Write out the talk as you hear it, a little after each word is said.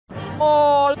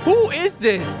Oh, who is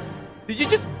this? Did you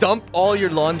just dump all your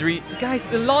laundry? Guys,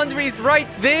 the laundry is right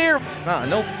there. Nah,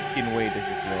 no fucking way this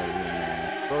is your room,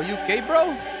 man. Bro, you okay,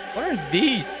 bro? What are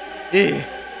these? Ew.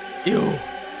 Ew.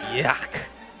 Yuck.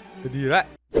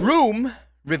 Room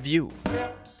review.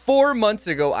 4 months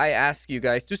ago, I asked you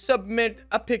guys to submit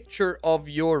a picture of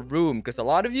your room because a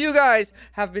lot of you guys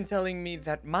have been telling me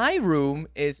that my room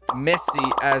is messy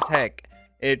as heck.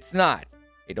 It's not.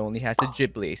 It only has a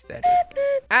Ghibli aesthetic.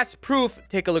 As proof,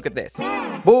 take a look at this.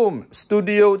 Boom!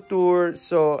 Studio tour.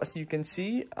 So, as you can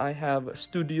see, I have a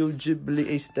Studio Ghibli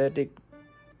aesthetic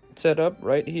setup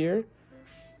right here.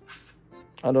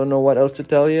 I don't know what else to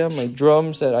tell you. My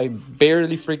drums that I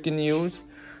barely freaking use.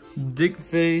 Dick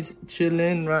face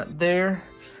chilling right there.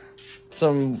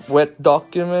 Some wet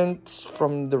documents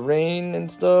from the rain and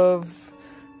stuff.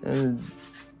 And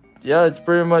yeah, it's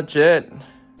pretty much it.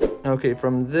 Okay,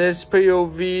 from this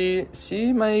POV,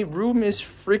 see, my room is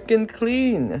freaking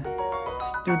clean.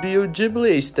 Studio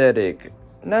Ghibli aesthetic.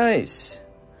 Nice.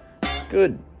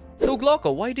 Good. So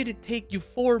GLOCO, why did it take you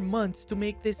 4 months to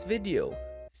make this video?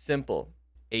 Simple.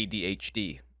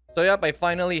 ADHD. So yep, I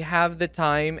finally have the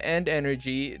time and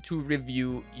energy to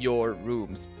review your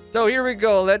rooms. So here we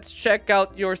go. Let's check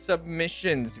out your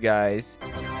submissions, guys.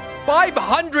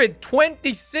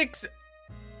 526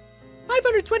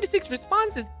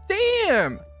 responses.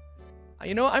 Damn.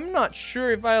 You know, I'm not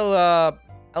sure if I'll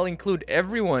include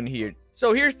everyone here.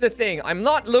 So here's the thing. I'm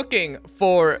not looking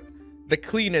for the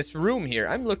cleanest room here.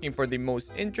 I'm looking for the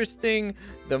most interesting,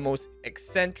 the most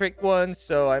eccentric ones.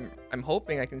 So I'm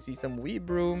hoping I can see some weeb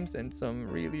rooms and some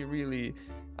really,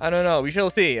 I don't know. We shall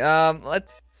see.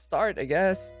 Let's start, I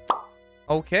guess.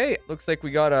 Okay, looks like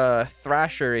we got a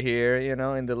thrasher here, you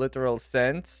know, in the literal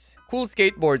sense. Cool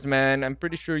skateboards, man. I'm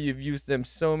pretty sure you've used them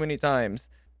so many times.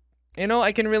 You know,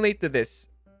 I can relate to this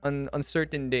on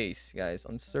certain days, guys.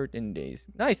 On certain days.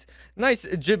 Nice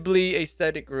Ghibli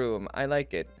aesthetic room. I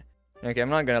like it. Okay, I'm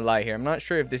not gonna lie here. I'm not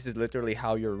sure if this is literally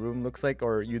how your room looks like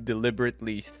or you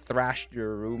deliberately thrashed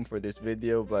your room for this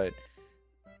video, but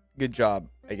good job,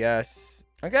 I guess.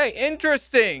 Okay,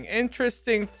 interesting.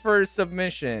 Interesting first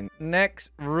submission.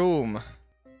 Next room.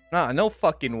 Nah, no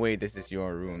fucking way this is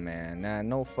your room, man. Nah,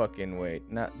 no fucking way.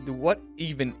 Nah, dude, what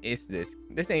even is this?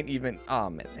 This ain't even... Oh,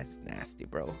 man, that's nasty,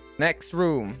 bro. Next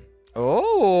room.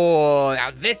 Oh,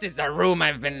 now this is a room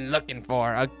I've been looking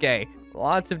for. Okay.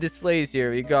 Lots of displays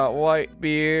here. We got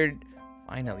Whitebeard.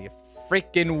 Finally, a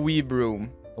freaking weeb room.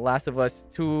 The Last of Us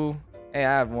 2. Hey,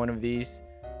 I have one of these.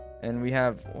 And we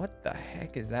have... What the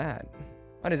heck is that?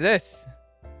 What is this?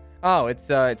 Oh, it's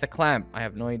a clamp. I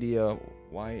have no idea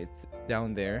why it's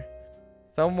down there.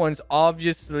 Someone's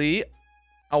obviously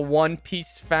a One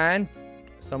Piece fan.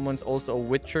 Someone's also a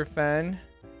Witcher fan.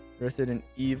 Resident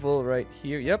Evil right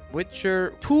here. Yep,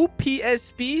 Witcher 2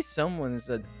 PSP. Someone's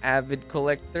an avid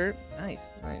collector.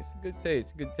 Nice. Good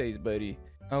taste, buddy.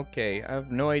 Okay, I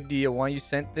have no idea why you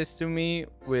sent this to me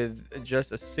with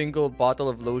just a single bottle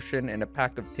of lotion and a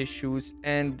pack of tissues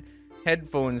and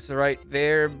headphones right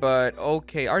there, but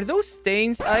okay. Are those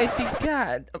stains I see?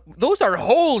 God, those are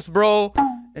holes, bro.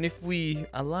 And if we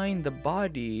align the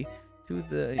body to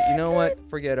the... You know what?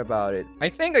 Forget about it. I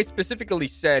think I specifically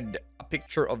said a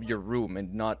picture of your room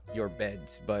and not your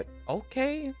beds, but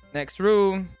okay. Next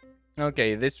room.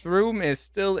 Okay, this room is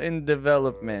still in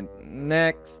development.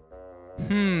 Next.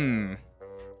 You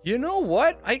know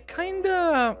what? I kind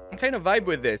of vibe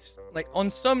with this. Like, on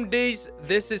some days,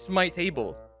 this is my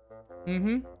table.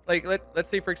 Like, let's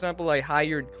say, for example, I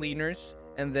hired cleaners,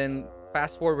 and then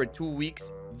fast forward 2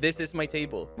 weeks, this is my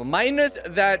table. Well, minus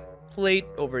that plate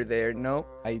over there. No,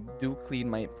 I do clean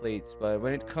my plates, but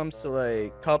when it comes to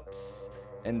like cups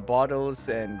and bottles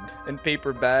and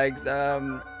paper bags,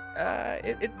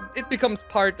 it becomes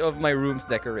part of my room's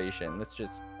decoration. Let's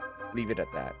just leave it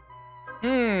at that.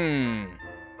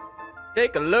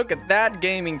 Take a look at that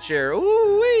gaming chair.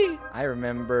 Ooh-wee. I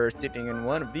remember sitting in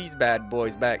one of these bad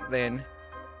boys back then.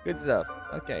 Good stuff.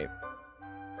 Okay.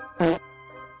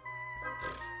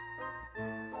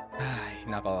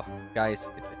 Nako. Guys,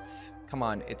 it's come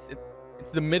on. It's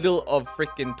the middle of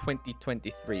freaking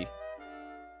 2023.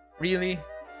 Really?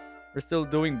 We're still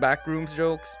doing backrooms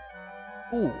jokes?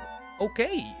 Ooh,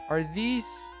 okay. Are these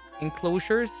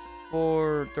enclosures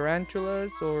for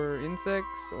tarantulas or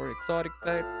insects or exotic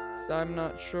pets? I'm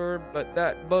not sure, but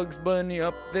that Bugs Bunny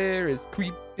up there is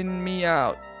creeping me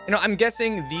out. You know, I'm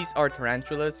guessing these are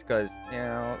tarantulas because, you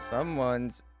know,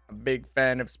 someone's a big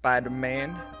fan of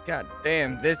Spider-Man. God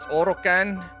damn, this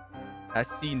Orokan has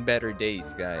seen better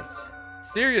days, guys.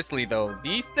 Seriously though,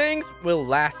 these things will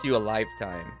last you a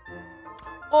lifetime.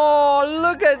 Oh,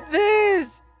 look at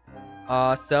this!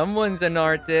 Someone's an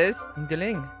artist. Ang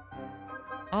galing.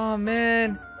 Oh,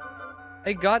 man.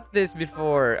 I got this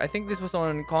before. I think this was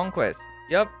on Conquest.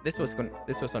 Yep, this was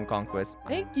on Conquest.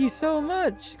 Thank you so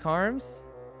much, Carms.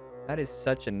 That is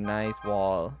such a nice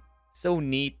wall. So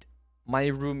neat. My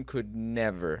room could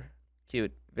never.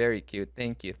 Cute. Very cute.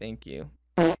 Thank you. Thank you.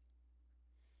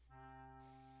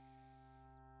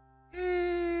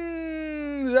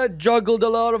 That juggled a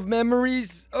lot of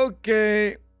memories.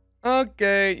 Okay.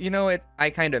 Okay. You know what? I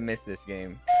kind of miss this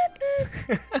game.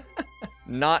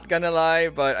 Not gonna lie,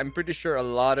 but I'm pretty sure a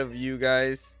lot of you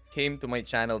guys came to my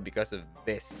channel because of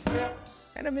this.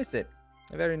 Kind of miss it.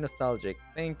 Very nostalgic.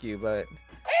 Thank you, but...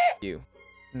 you.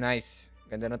 Nice.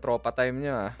 Ganda na tropa time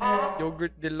niya.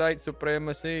 Yogurt Delight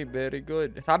Supremacy. Very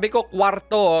good. Sabi ko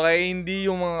kwarto, okay? Hindi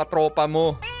yung mga tropa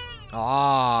mo.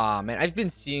 Ah, man. I've been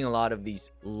seeing a lot of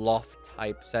these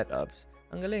loft-type setups.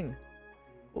 Ang galing.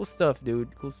 Cool stuff,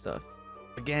 dude. Cool stuff.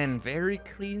 Again, very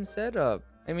clean setup.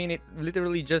 I mean, it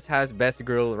literally just has Best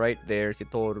Girl right there. Si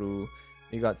Toru.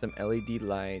 You got some LED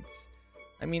lights.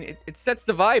 I mean, it sets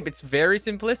the vibe. It's very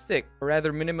simplistic. Or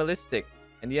rather minimalistic.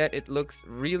 And yet, it looks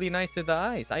really nice to the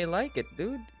eyes. I like it,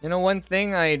 dude. You know, one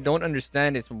thing I don't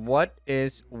understand is what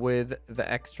is with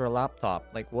the extra laptop?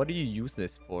 Like, what do you use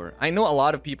this for? I know a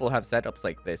lot of people have setups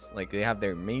like this. Like, they have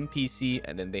their main PC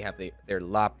and then they have their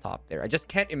laptop there. I just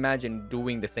can't imagine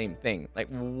doing the same thing. Like,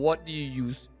 what do you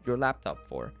use your laptop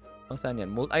for?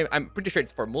 I'm pretty sure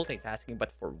it's for multitasking,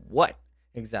 but for what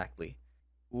exactly?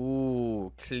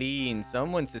 Ooh, clean.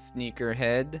 Someone's a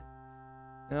sneakerhead.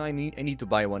 You know, I need to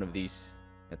buy one of these.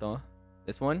 Ito,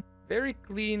 this one, very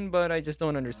clean, but I just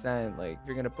don't understand. Like, if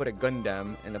you're gonna put a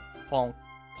Gundam and a Funko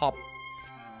Pop.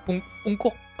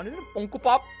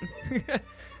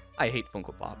 I hate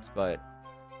Funko Pops, but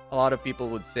a lot of people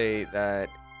would say that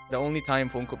the only time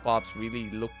Funko Pops really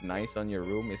look nice on your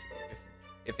room is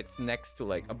if it's next to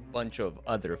like a bunch of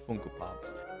other Funko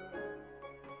Pops.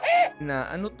 Na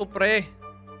ano to pre?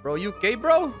 Bro, you okay,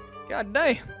 bro? God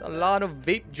damn, a lot of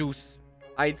vape juice.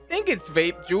 I think it's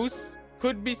vape juice.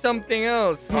 Could be something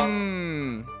else. I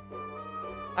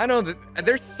know that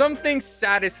there's something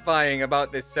satisfying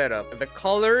about this setup. The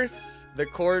colors, the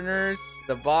corners,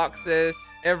 the boxes,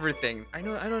 everything. I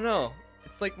don't know.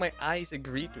 It's like my eyes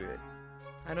agree to it.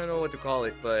 I don't know what to call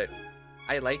it, but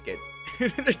I like it.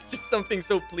 There's just something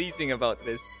so pleasing about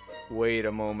this. Wait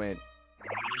a moment.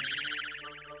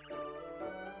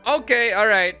 Okay, all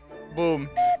right.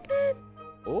 Boom.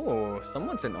 Oh,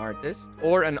 someone's an artist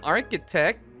or an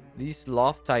architect. These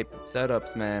loft type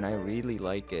setups, man, I really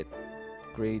like it.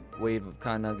 Great Wave of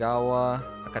Kanagawa,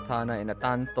 a katana in a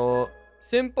tanto.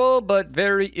 Simple but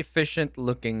very efficient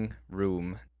looking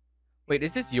room. Wait,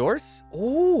 is this yours?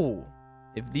 Oh,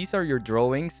 if these are your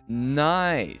drawings,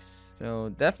 nice.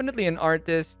 So definitely an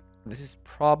artist. This is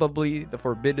probably the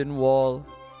forbidden wall.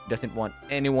 Doesn't want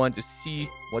anyone to see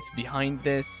what's behind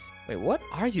this. Wait, what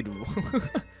are you doing?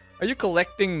 Are you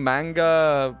collecting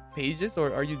manga pages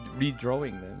or are you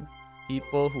redrawing them?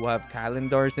 People who have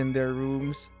calendars in their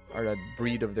rooms are a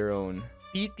breed of their own.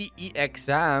 PTE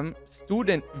exam,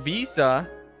 student visa,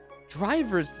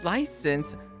 driver's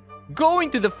license, going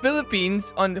to the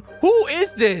Philippines on... Who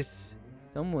is this?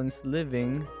 Someone's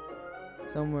living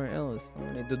somewhere else.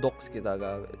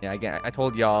 Yeah, again, I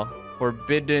told y'all.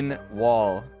 Forbidden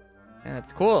wall. Yeah,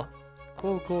 it's cool.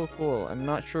 Cool. I'm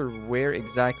not sure where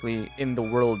exactly in the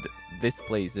world this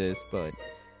place is, but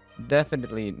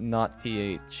definitely not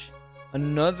PH.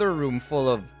 Another room full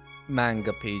of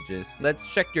manga pages. Let's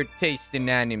check your taste in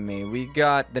anime. We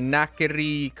got the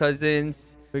Nakiri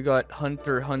cousins. We got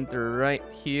Hunter x Hunter right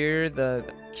here. The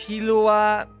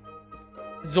Killua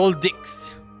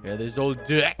Zoldix. Yeah, the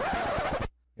Zoldix.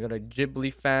 We got a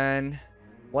Ghibli fan.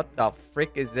 What the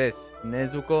frick is this?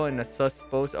 Nezuko in a sus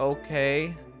pose.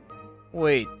 Okay.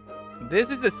 Wait,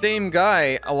 this is the same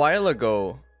guy a while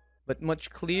ago, but much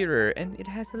clearer, and it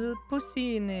has a little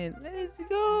pussy in it. Let's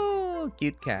go.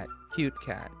 Cute cat.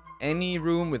 Any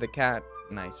room with a cat,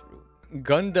 nice room.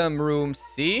 Gundam room,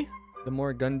 see? The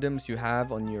more Gundams you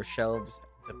have on your shelves,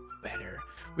 the better.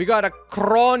 We got a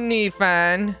Crony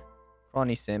fan.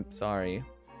 Crony simp, sorry.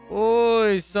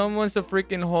 Oh, someone's a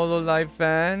freaking HoloLive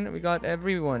fan. We got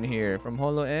everyone here from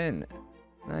Holo N.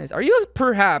 Nice. Are you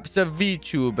perhaps a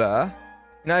VTuber?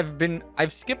 And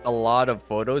I've skipped a lot of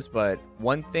photos, but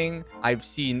one thing I've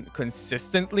seen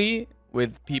consistently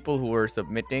with people who are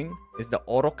submitting is the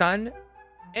Orokan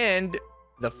and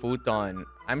the futon.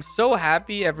 I'm so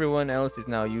happy everyone else is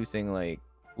now using like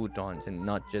futons and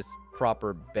not just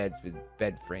proper beds with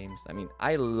bed frames. I mean,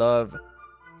 I love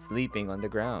sleeping on the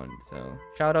ground. So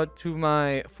shout out to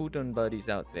my futon buddies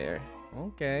out there.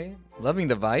 Okay. Loving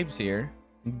the vibes here.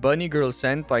 Bunny Girl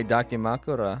Senpai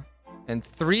Dakimakura. And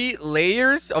 3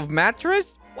 layers of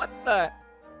mattress? What the?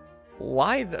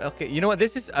 Why the? Okay, you know what?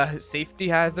 This is a safety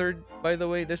hazard, by the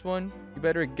way, this one. You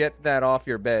better get that off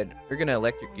your bed. You're gonna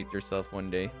electrocute yourself one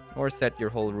day. Or set your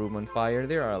whole room on fire.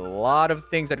 There are a lot of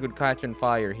things that could catch on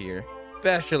fire here.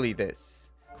 Especially this.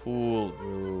 Cool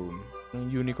room.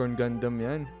 Unicorn Gundam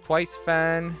yan. Twice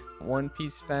fan. One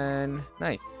piece fan.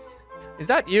 Nice. Is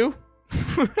that you?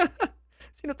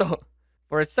 Sino to?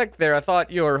 For a sec there, I thought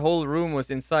your whole room was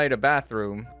inside a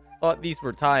bathroom. Thought these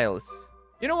were tiles.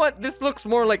 You know what? This looks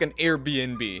more like an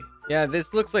Airbnb. Yeah,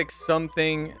 this looks like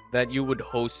something that you would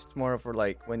host more for,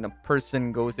 like, when a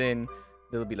person goes in,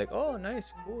 they'll be like, oh,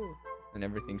 nice, cool. And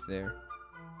everything's there.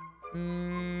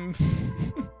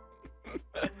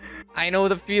 I know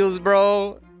the feels,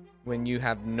 bro. When you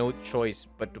have no choice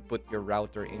but to put your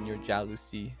router in your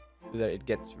jalousie so that it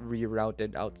gets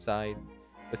rerouted outside.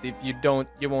 Because if you don't,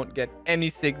 you won't get any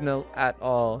signal at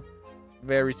all.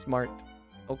 Very smart.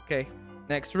 Okay.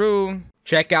 Next room.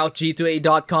 Check out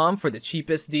G2A.com for the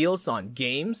cheapest deals on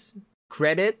games,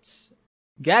 credits,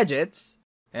 gadgets,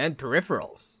 and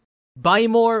peripherals. Buy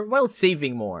more while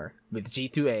saving more with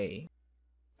G2A.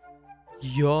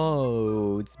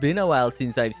 Yo, it's been a while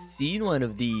since I've seen one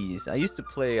of these. I used to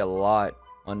play a lot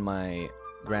on my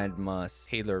grandma's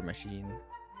Taylor machine.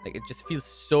 Like, it just feels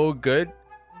so good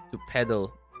to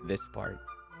pedal this part.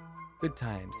 Good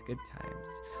times, good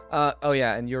times. Oh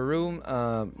yeah, and your room,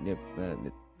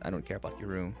 I don't care about your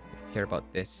room. I care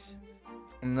about this.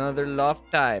 Another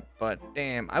loft type, but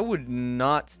damn, I would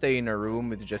not stay in a room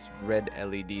with just red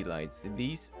LED lights.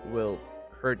 These will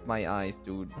hurt my eyes,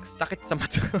 dude. Sakit sa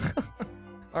mata.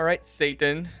 Alright,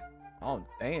 Satan. Oh,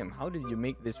 damn, how did you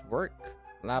make this work?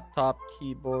 Laptop,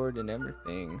 keyboard, and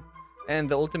everything. And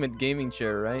the ultimate gaming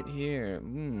chair right here.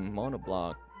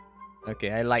 Monoblock.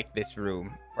 Okay, I like this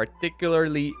room.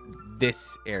 Particularly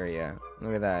this area.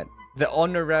 Look at that. The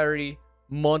honorary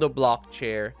monoblock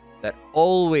chair that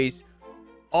always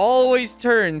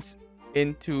turns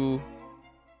into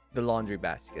the laundry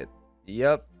basket.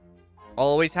 Yep.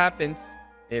 Always happens.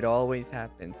 It always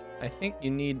happens. I think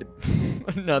you need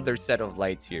another set of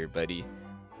lights here, buddy.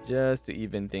 Just to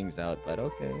even things out, but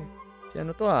okay. Si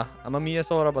ano to ah? Amamiya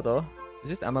Sora ba to? Is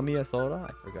this Amamiya Sora?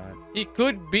 I forgot. He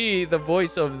could be the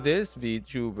voice of this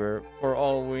VTuber for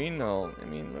all we know. I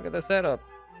mean, look at the setup.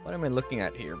 What am I looking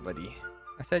at here, buddy?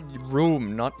 I said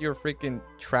room, not your freaking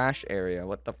trash area.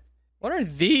 What the... What are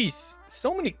these?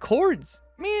 So many cords.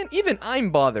 Man, even I'm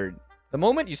bothered. The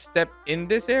moment you step in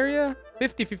this area,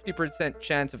 50%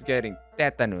 chance of getting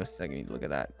tetanus. I mean, look at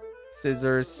that.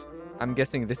 Scissors. I'm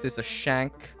guessing this is a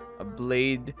shank, a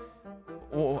blade.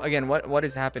 Oh, again, what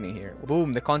is happening here?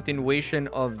 Boom, the continuation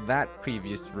of that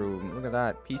previous room. Look at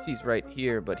that. PC's right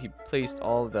here, but he placed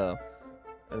all the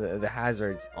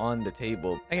hazards on the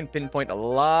table. I can pinpoint a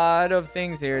lot of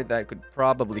things here that could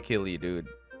probably kill you, dude.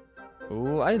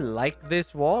 Ooh, I like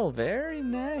this wall. Very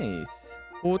nice.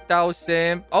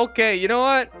 2000. Okay, you know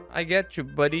what? I get you,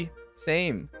 buddy.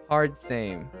 Same. Hard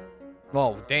same.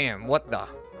 Oh, damn. What the?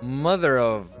 Mother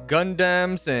of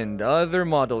Gundams and other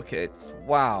model kits.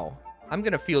 Wow. I'm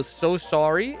gonna feel so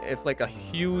sorry if like a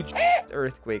huge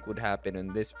earthquake would happen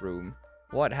in this room.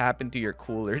 What happened to your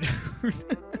cooler, dude?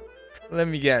 Let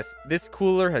me guess. This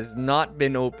cooler has not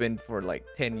been opened for like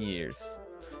 10 years.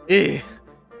 Ew.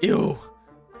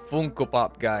 Funko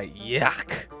Pop guy.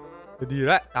 Yuck.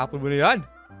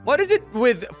 What is it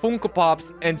with Funko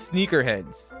Pops and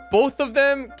sneakerheads? Both of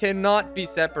them cannot be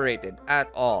separated at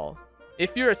all.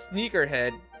 If you're a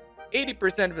sneakerhead,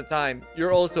 80% of the time,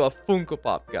 you're also a Funko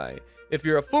Pop guy. If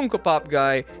you're a Funko Pop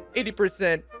guy,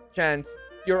 80% chance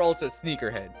you're also a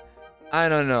sneakerhead. I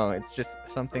don't know. It's just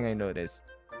something I noticed.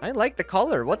 I like the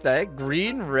color. What the heck?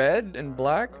 Green, red, and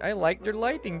black. I like your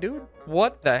lighting, dude.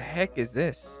 What the heck is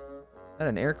this? Is that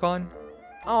an aircon?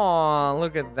 Oh,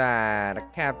 look at that. A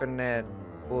cabinet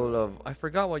full of... I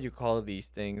forgot what you call these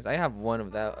things. I have one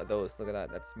of those. Look at that.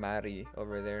 That's Mari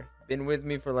over there. Been with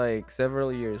me for like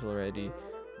several years already.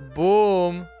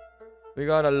 Boom. We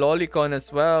got a lolicon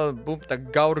as well. Boom. The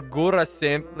Gaurgura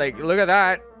simp. Like, look at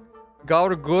that.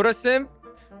 Gaurgura simp.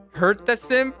 Herta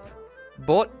simp.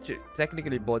 Botchi.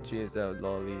 Technically, Botchi is a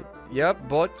lolly. Yep.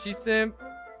 Botchi simp.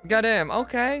 Goddamn.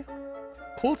 Okay.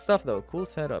 Cool stuff, though. Cool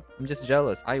setup. I'm just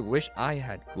jealous. I wish I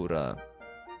had Gura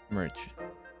merch.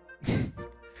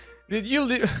 Did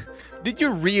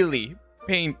you really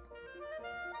paint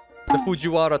the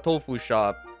Fujiwara tofu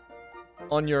shop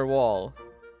on your wall?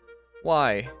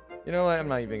 Why? You know what? I'm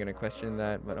not even gonna question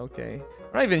that, but okay.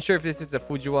 I'm not even sure if this is the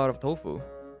Fujiwara tofu.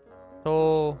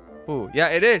 Tofu. Yeah,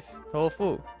 it is.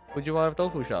 Tofu. Fujiwara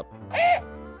tofu shop.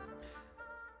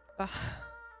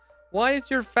 Why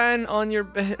is your fan on your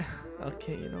bed?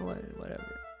 Okay, you know what?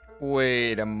 Whatever.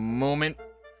 Wait a moment.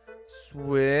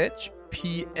 Switch.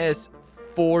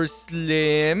 PS4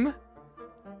 Slim.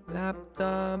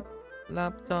 Laptop.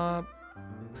 Laptop.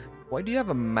 Why do you have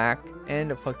a Mac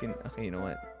and a fucking... Okay, you know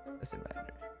what? Doesn't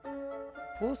matter.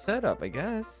 Full setup, I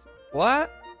guess.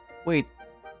 What? Wait.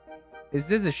 Is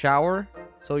this a shower?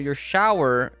 So your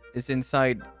shower is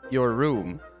inside your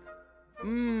room.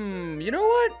 You know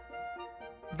what?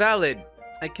 Valid.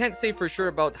 I can't say for sure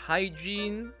about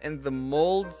hygiene and the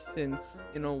molds since,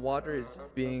 you know, water is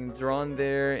being drawn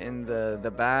there in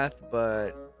the bath,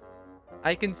 but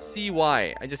I can see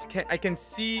why. I can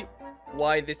see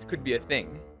why this could be a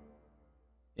thing.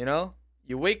 You know?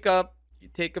 You wake up, you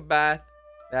take a bath,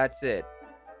 that's it.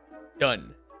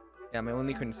 Done. Yeah, my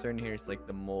only concern here is like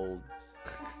the molds.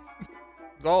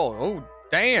 Oh,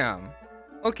 damn.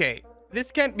 Okay,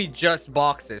 this can't be just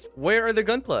boxes. Where are the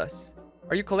Gunplas?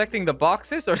 Are you collecting the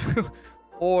boxes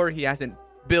or he hasn't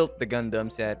built the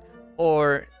Gundams yet,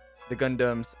 or the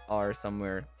Gundams are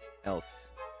somewhere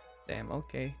else? Damn,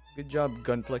 okay. Good job,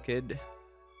 Gunpla kid.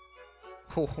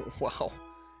 Oh, wow.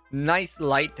 Nice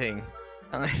lighting.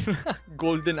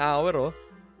 Golden hour, oh.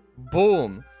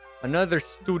 Boom. Another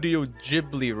Studio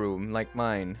Ghibli room like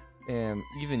mine. Damn,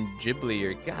 even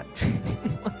Ghiblier. God,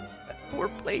 that poor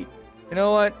plate. You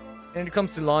know what? When it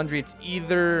comes to laundry, it's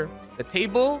either the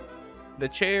table, the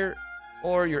chair,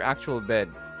 or your actual bed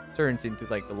turns into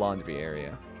like the laundry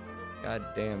area. God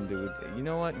damn, dude. You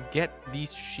know what? Get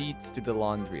these sheets to the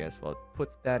laundry as well.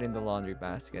 Put that in the laundry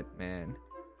basket, man.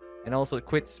 And also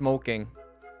quit smoking.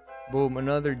 Boom,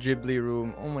 another Ghibli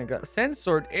room. Oh my god.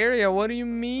 Censored area? What do you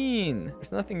mean?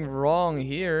 There's nothing wrong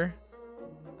here.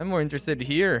 I'm more interested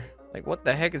here. Like, what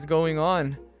the heck is going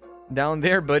on down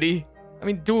there, buddy? I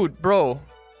mean, dude, bro.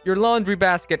 Your laundry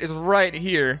basket is right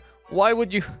here. Why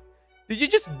would you... Did you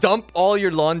just dump all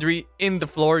your laundry in the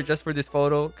floor just for this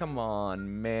photo? Come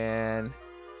on, man.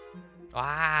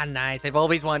 Ah, nice. I've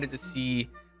always wanted to see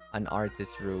an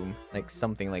artist room. Like,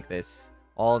 something like this.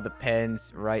 All the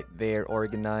pens right there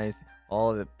organized.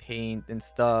 All the paint and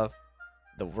stuff.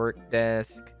 The work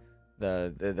desk.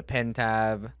 The pen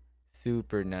tab.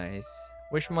 Super nice.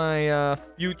 Wish my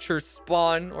future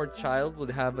spawn or child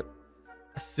would have a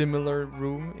similar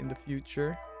room in the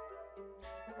future.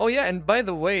 Oh yeah, and by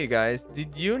the way, guys,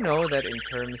 did you know that in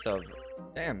terms of...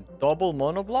 Damn, double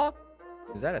monoblock?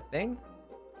 Is that a thing?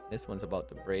 This one's about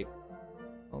to break.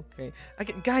 Okay.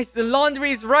 Guys, the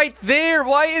laundry is right there.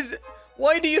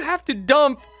 Why do you have to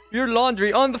dump your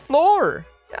laundry on the floor?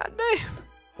 God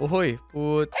damn. Oy,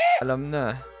 put alam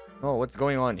na. Oh, what's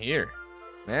going on here?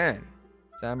 Man.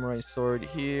 Samurai sword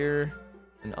here.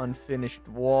 An unfinished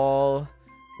wall.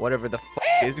 Whatever the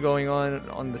fuck is going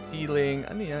on the ceiling.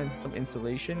 Ano yan? Some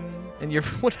insulation. And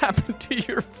what happened to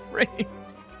your frame?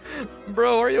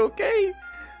 Bro, are you okay?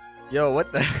 Yo,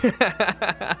 what the...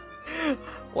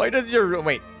 Why does your room...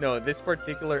 Wait, no, this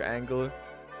particular angle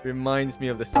reminds me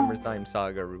of the Summertime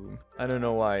Saga room. I don't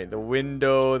know why. The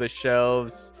window, the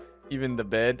shelves, even the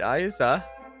bed. Ayos, ah.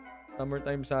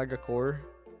 Summertime Saga core.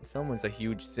 Someone's a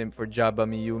huge simp for Jabba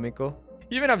Miyumiko.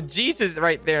 You even have Jesus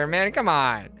right there, man. Come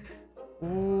on.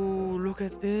 Ooh, look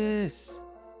at this.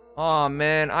 Oh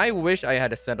man, I wish I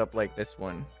had a setup like this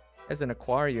one. There's an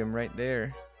aquarium right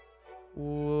there.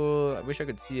 Ooh, I wish I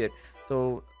could see it.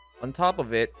 So on top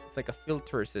of it, it's like a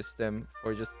filter system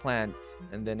for just plants,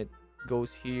 and then it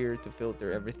goes here to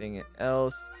filter everything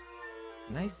else.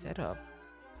 Nice setup.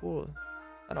 Cool.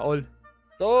 Sana all.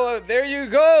 So there you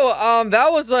go.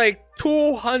 That was like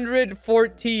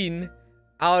 214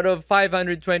 out of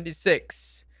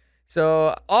 526.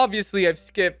 So obviously I've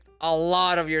skipped a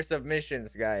lot of your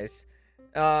submissions, guys.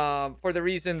 For the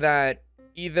reason that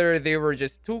either they were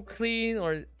just too clean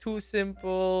or too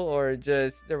simple, or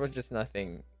just there was just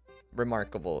nothing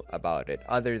remarkable about it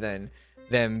other than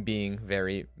them being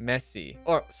very messy.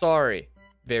 Or sorry,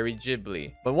 very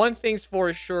Ghibli. But one thing's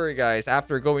for sure, guys,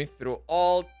 after going through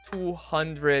all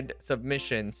 200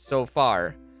 submissions so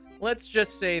far, let's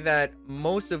just say that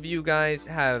most of you guys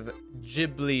have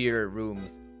Ghiblier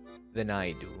rooms than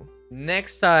I do.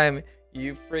 Next time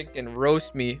you freaking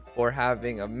roast me for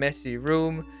having a messy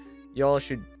room, y'all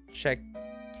should check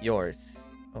yours.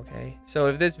 Okay, so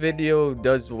if this video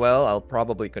does well, I'll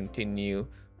probably continue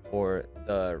for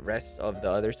the rest of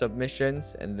the other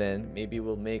submissions, and then maybe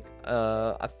we'll make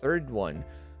a third one.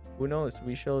 Who knows?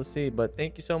 We shall see. But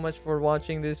thank you so much for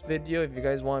watching this video. If you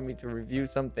guys want me to review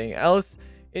something else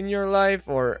in your life,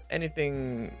 or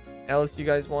anything else you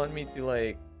guys want me to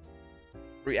like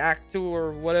react to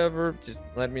or whatever, just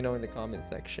let me know in the comment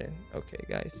section. Okay,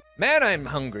 guys. Man, I'm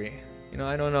hungry. You know,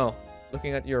 I don't know.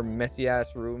 looking at your messy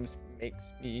ass rooms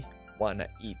makes me wanna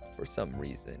eat for some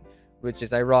reason, which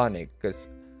is ironic because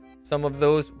some of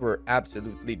those were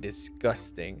absolutely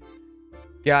disgusting.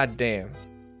 God damn.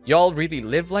 Y'all really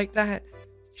live like that?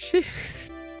 Shit.